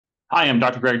Hi, I'm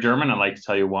Dr. Greg German. I'd like to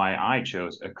tell you why I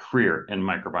chose a career in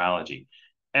microbiology.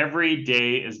 Every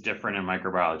day is different in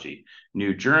microbiology.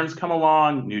 New germs come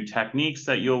along, new techniques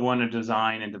that you'll want to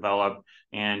design and develop,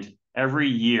 and every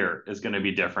year is going to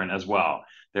be different as well.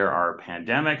 There are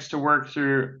pandemics to work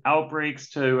through,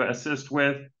 outbreaks to assist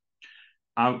with.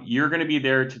 You're going to be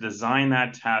there to design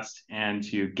that test and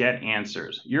to get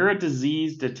answers. You're a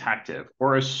disease detective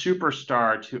or a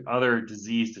superstar to other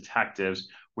disease detectives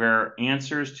where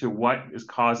answers to what is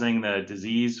causing the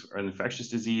disease or the infectious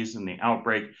disease and the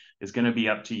outbreak is going to be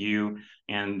up to you,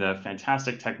 and the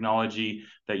fantastic technology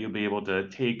that you'll be able to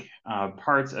take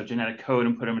parts of genetic code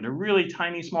and put them into really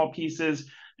tiny small pieces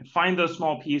and find those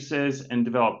small pieces and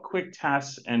develop quick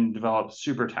tests and develop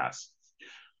super tests.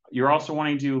 You're also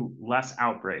wanting to do less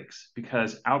outbreaks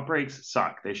because outbreaks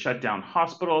suck. They shut down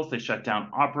hospitals, they shut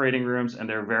down operating rooms, and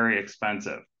they're very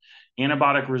expensive.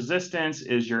 Antibiotic resistance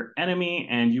is your enemy,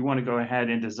 and you want to go ahead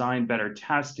and design better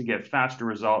tests to get faster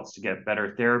results, to get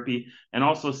better therapy, and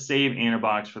also save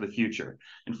antibiotics for the future.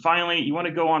 And finally, you want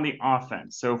to go on the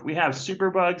offense. So if we have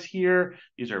superbugs here,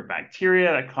 these are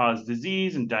bacteria that cause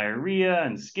disease and diarrhea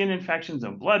and skin infections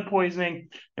and blood poisoning.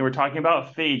 And we're talking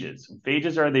about phages.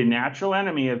 Phages are the natural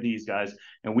enemy of these guys,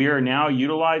 and we are now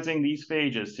utilizing these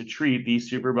phages to treat these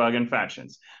superbug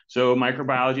infections. So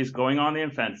microbiology is going on the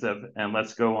offensive, and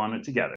let's go on it together.